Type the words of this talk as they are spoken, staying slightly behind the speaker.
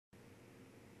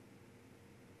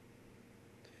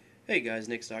Hey guys,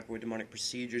 Nick Stocker with Demonic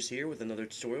Procedures here with another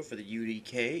tutorial for the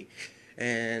UDK,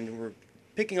 and we're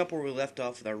picking up where we left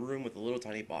off with our room with a little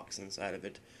tiny box inside of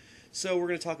it. So we're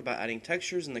going to talk about adding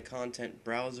textures in the content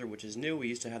browser, which is new. We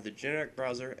used to have the generic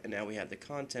browser, and now we have the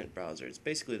content browser. It's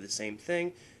basically the same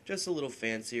thing, just a little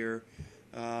fancier,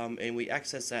 and we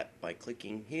access that by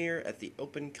clicking here at the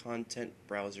Open Content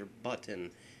Browser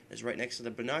button. It's right next to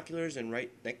the binoculars and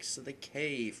right next to the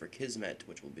K for Kismet,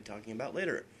 which we'll be talking about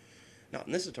later. Not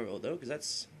in this tutorial though, because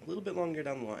that's a little bit longer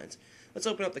down the lines. Let's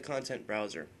open up the content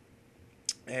browser.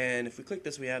 And if we click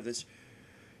this, we have this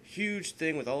huge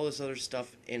thing with all this other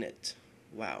stuff in it.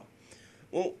 Wow.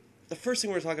 Well, the first thing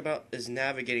we're going to talk about is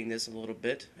navigating this a little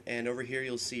bit. And over here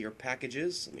you'll see your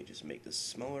packages. Let me just make this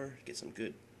smaller, get some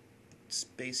good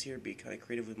space here, be kind of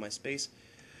creative with my space.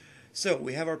 So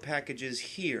we have our packages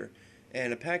here.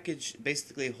 And a package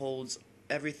basically holds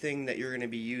everything that you're going to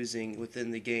be using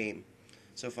within the game.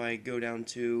 So if I go down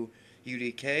to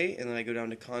UDK and then I go down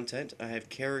to content, I have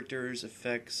characters,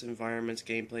 effects, environments,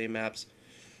 gameplay, maps,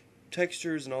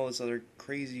 textures, and all this other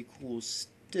crazy cool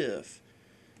stuff.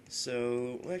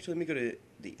 So, well, actually, let me go to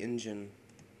the engine.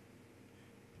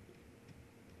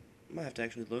 I might have to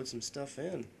actually load some stuff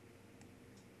in.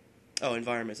 Oh,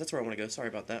 environments. That's where I want to go. Sorry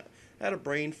about that. I had a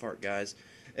brain fart, guys.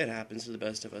 It happens to the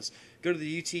best of us. Go to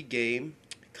the UT game,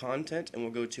 content, and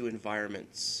we'll go to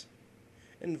environments.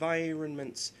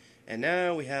 Environments, and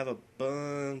now we have a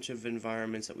bunch of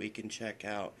environments that we can check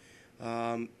out.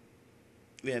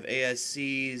 We have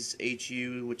ASC's,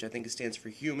 HU, which I think stands for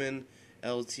human,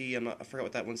 LT, I forgot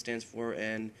what that one stands for,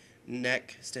 and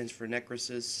NEC stands for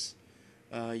necrosis,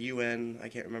 UN, I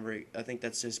can't remember, I think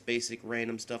that's just basic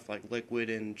random stuff like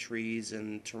liquid and trees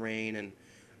and terrain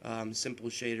and simple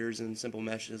shaders and simple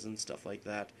meshes and stuff like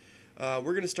that.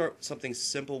 We're going to start something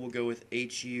simple. We'll go with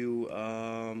HU,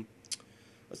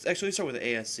 let's actually start with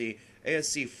ASC.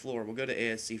 ASC floor. We'll go to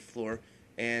ASC floor.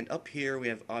 And up here we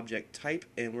have object type.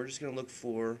 And we're just going to look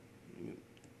for...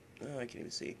 Oh, I can't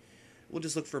even see. We'll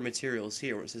just look for materials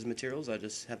here. Where it says materials, I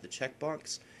just have the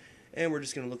checkbox. And we're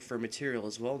just going to look for material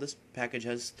as well. This package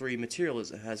has 3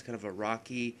 materials. It has kind of a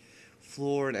rocky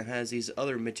floor. And it has these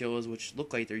other materials which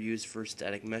look like they're used for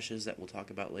static meshes that we'll talk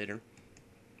about later.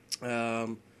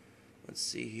 Let's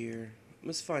see here.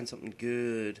 Let's find something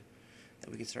good that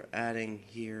we can start adding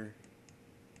here.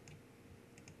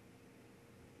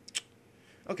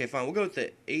 Okay, fine. We'll go with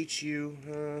the HU.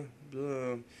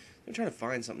 I'm trying to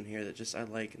find something here that just I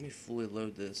like. Let me fully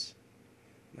load this.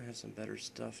 Might have some better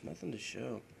stuff. Nothing to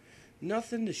show.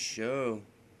 Nothing to show.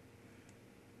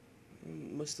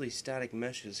 Mostly static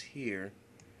meshes here.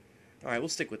 Alright, we'll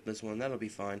stick with this one. That'll be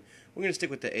fine. We're going to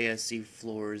stick with the ASC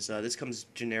floors. This comes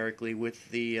generically with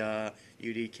the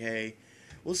UDK.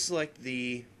 We'll select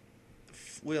the...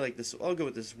 We like this. I'll go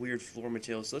with this weird floor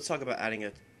material. So let's talk about adding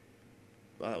a...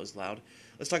 Well, that was loud.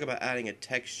 Let's talk about adding a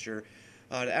texture.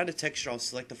 To add a texture, I'll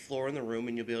select the floor in the room,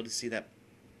 and you'll be able to see that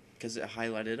because it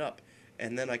highlighted up.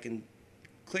 And then I can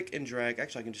click and drag.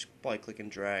 Actually, I can just probably click and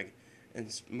drag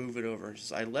and move it over.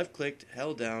 Just I left-clicked,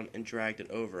 held down, and dragged it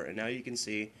over. And now you can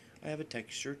see I have a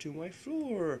texture to my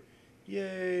floor.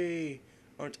 Yay!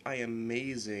 Aren't I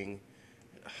amazing?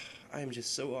 I am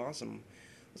just so awesome.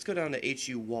 Let's go down to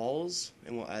HU walls,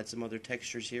 and we'll add some other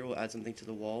textures here. We'll add something to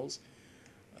the walls.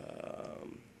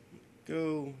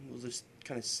 We'll just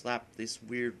kind of slap this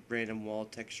weird random wall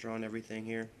texture on everything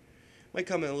here. Might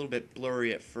come in a little bit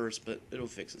blurry at first, but it'll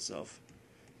fix itself.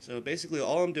 So basically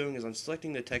all I'm doing is I'm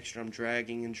selecting the texture, I'm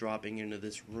dragging and dropping into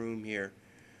this room here.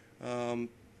 All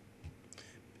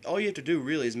you have to do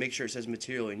really is make sure it says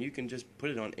material, and you can just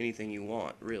put it on anything you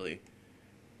want, really.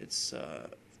 It's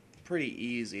pretty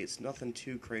easy. It's nothing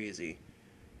too crazy.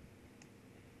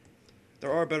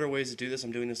 There are better ways to do this.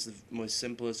 I'm doing this the most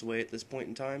simplest way at this point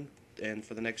in time, and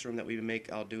for the next room that we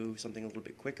make, I'll do something a little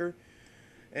bit quicker.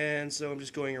 And so I'm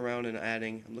just going around and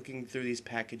adding. I'm looking through these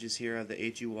packages here. I have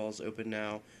the HU walls open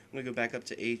now. I'm going to go back up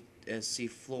to ASC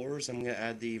floors. I'm going to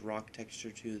add the rock texture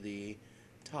to the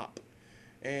top.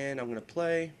 And I'm going to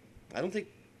play. I don't think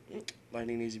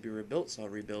lighting needs to be rebuilt, so I'll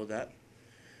rebuild that.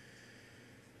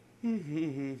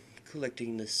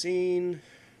 Collecting the scene.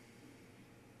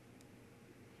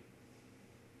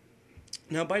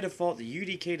 Now, by default, the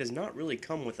UDK does not really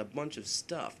come with a bunch of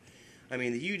stuff. I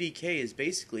mean, the UDK is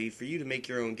basically for you to make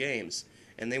your own games,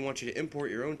 and they want you to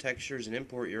import your own textures and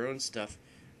import your own stuff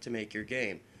to make your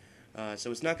game.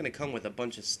 So it's not going to come with a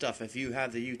bunch of stuff. If you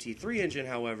have the UT3 engine,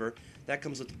 however, that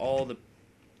comes with all the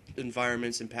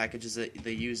environments and packages that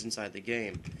they use inside the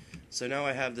game. So now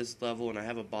I have this level, and I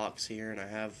have a box here, and I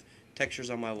have textures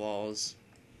on my walls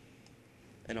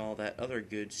and all that other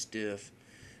good stuff.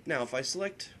 Now, if I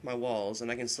select my walls,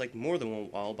 and I can select more than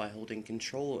one wall by holding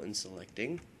Control and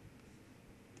selecting,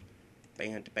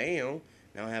 bam, bam.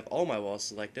 Now I have all my walls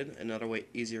selected. Another way,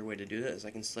 easier way to do that is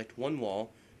I can select one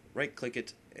wall, right-click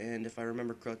it, and if I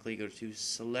remember correctly, go to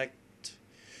Select.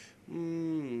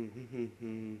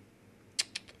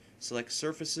 Select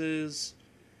Surfaces,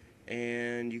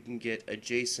 and you can get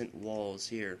Adjacent Walls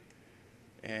here.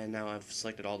 And now I've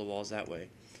selected all the walls that way.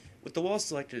 With the walls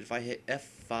selected, if I hit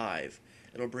F5,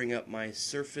 it'll bring up my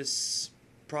Surface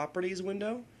Properties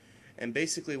window. And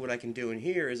basically what I can do in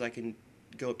here is I can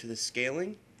go up to the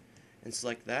Scaling and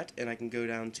select that, and I can go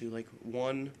down to like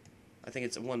 1. I think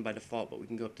it's 1 by default, but we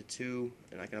can go up to 2,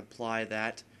 and I can apply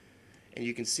that. And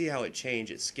you can see how it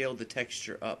changed. It scaled the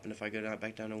texture up, and if I go down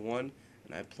back down to 1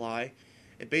 and I apply,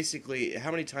 it basically, how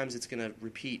many times it's going to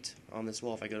repeat on this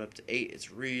wall. If I go up to 8,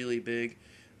 it's really big.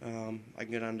 I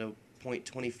can go down to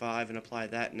 0.25 and apply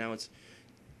that. Now it's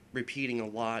repeating a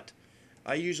lot.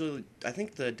 I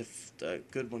think the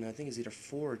good one, I think, is either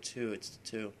 4 or 2. It's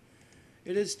 2.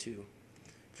 It is 2.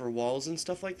 For walls and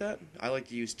stuff like that, I like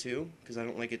to use 2 because I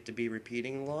don't like it to be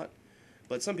repeating a lot.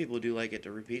 But some people do like it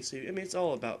to repeat. So I mean, it's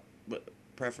all about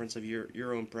preference of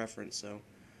your own preference. So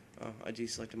I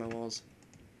deselected my walls.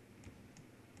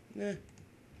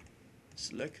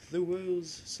 Select the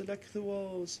walls. Select the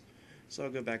walls. So I'll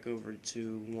go back over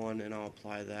to 1 and I'll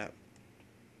apply that.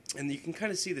 And you can kind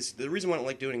of see this. The reason why I don't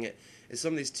like doing it is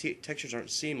some of these textures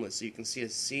aren't seamless. So you can see a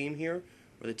seam here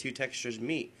where the two textures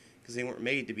meet because they weren't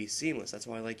made to be seamless. That's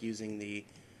why I like using the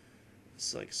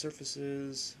Select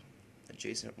Surfaces,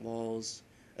 Adjacent Walls.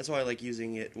 That's why I like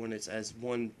using it when it's as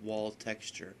one wall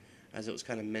texture, as it was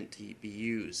kind of meant to be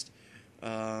used.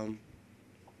 You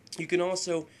can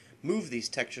also move these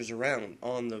textures around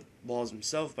on the walls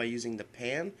themselves by using the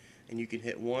pan, and you can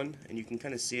hit 1, and you can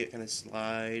kind of see it kind of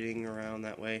sliding around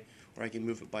that way, or I can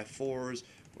move it by 4s,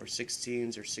 or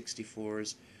 16s, or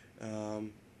 64s.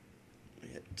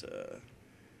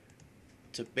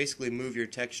 To basically move your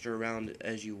texture around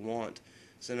as you want.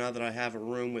 So now that I have a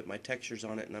room with my textures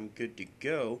on it and I'm good to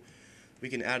go, we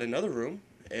can add another room,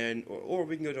 and or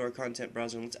we can go to our content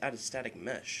browser and let's add a static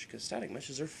mesh, because static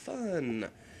meshes are fun.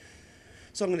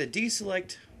 So I'm going to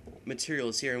deselect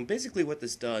materials here, and basically what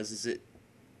this does is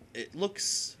it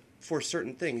looks for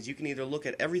certain things. You can either look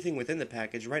at everything within the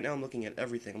package. Right now I'm looking at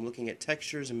everything. I'm looking at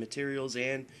textures and materials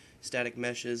and static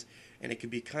meshes, and it can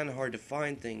be kind of hard to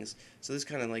find things. So this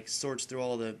kind of like sorts through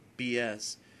all the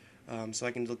BS. So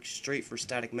I can look straight for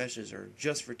static meshes, or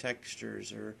just for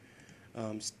textures, or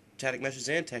static meshes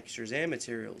and textures and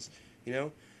materials, you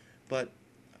know. But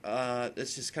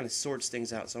this just kind of sorts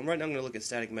things out. So right now I'm going to look at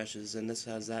static meshes, and this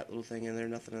has that little thing in there,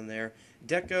 nothing in there.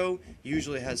 Deco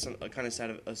usually has a kind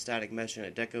of static mesh in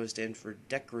it. Deco stands for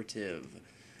decorative.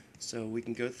 So we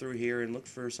can go through here and look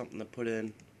for something to put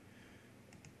in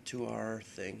to our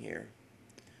thing here.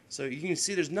 So you can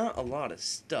see there's not a lot of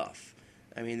stuff.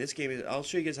 I mean, this game, I'll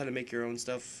show you guys how to make your own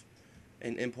stuff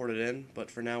and import it in,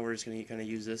 but for now we're just going to kind of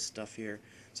use this stuff here.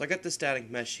 So I got the static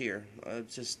mesh here.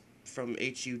 It's just from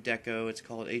UDK. It's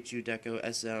called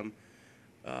UDK SM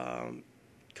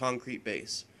Concrete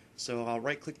Base. So I'll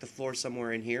right click the floor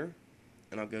somewhere in here,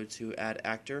 and I'll go to Add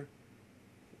Actor.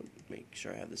 Make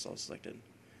sure I have this all selected.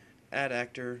 Add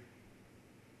Actor,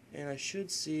 and I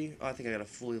should see, I think I gotta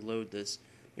fully load this.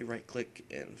 Let me right click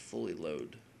and fully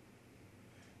load.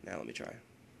 Now let me try.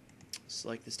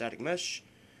 Select the static mesh,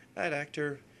 add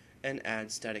actor, and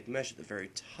add static mesh at the very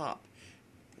top.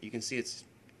 You can see it's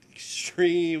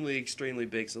extremely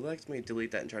big, so let me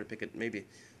delete that and try to pick it, maybe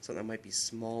something that might be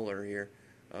smaller here.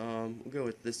 We'll go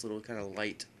with this little kind of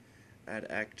light. Add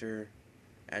actor,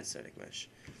 add static mesh.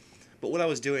 But what I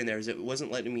was doing there is it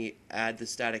wasn't letting me add the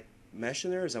static mesh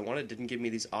in there as I wanted. It didn't give me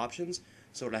these options.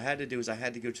 So what I had to do is I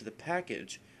had to go to the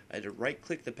package. I had to right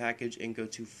click the package and go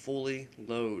to fully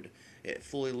load. It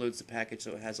fully loads the package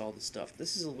so it has all the stuff.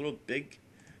 This is a little big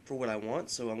for what I want,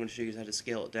 so I'm going to show you how to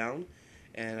scale it down.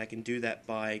 And I can do that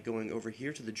by going over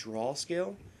here to the Drawl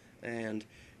Scale. And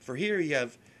for here you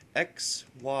have X,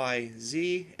 Y,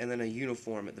 Z, and then a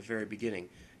uniform at the very beginning.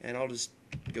 And I'll just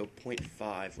go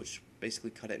 0.5, which basically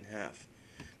cut it in half.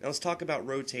 Now let's talk about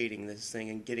rotating this thing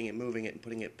and getting it, moving it, and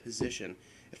putting it in position.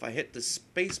 If I hit the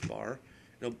space bar,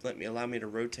 it'll allow me to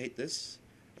rotate this.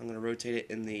 I'm going to rotate it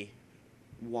in the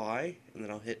Y, and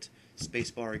then I'll hit space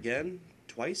bar again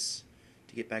twice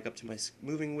to get back up to my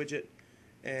moving widget,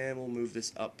 and we'll move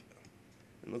this up.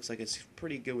 It looks like it's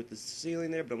pretty good with the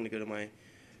ceiling there, but I'm going to go to my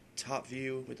top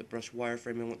view with the brush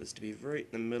wireframe. I want this to be right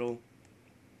in the middle,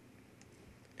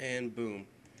 and boom.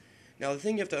 Now the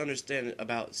thing you have to understand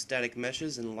about static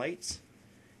meshes and lights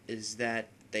is that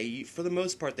they, for the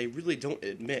most part, they really don't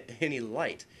emit any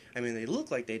light. I mean, they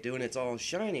look like they do, and it's all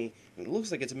shiny, and it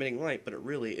looks like it's emitting light, but it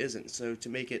really isn't. So to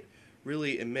make it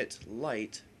really emit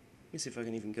light, let me see if I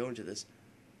can even go into this.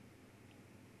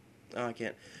 Oh, I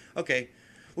can't. Okay,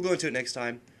 we'll go into it next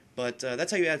time. But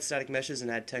that's how you add static meshes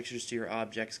and add textures to your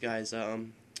objects, guys.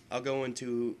 I'll go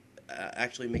into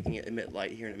actually making it emit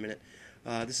light here in a minute.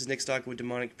 This is Nick Stock with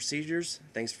Demonic Procedures.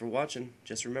 Thanks for watching.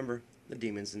 Just remember, the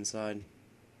demon's inside.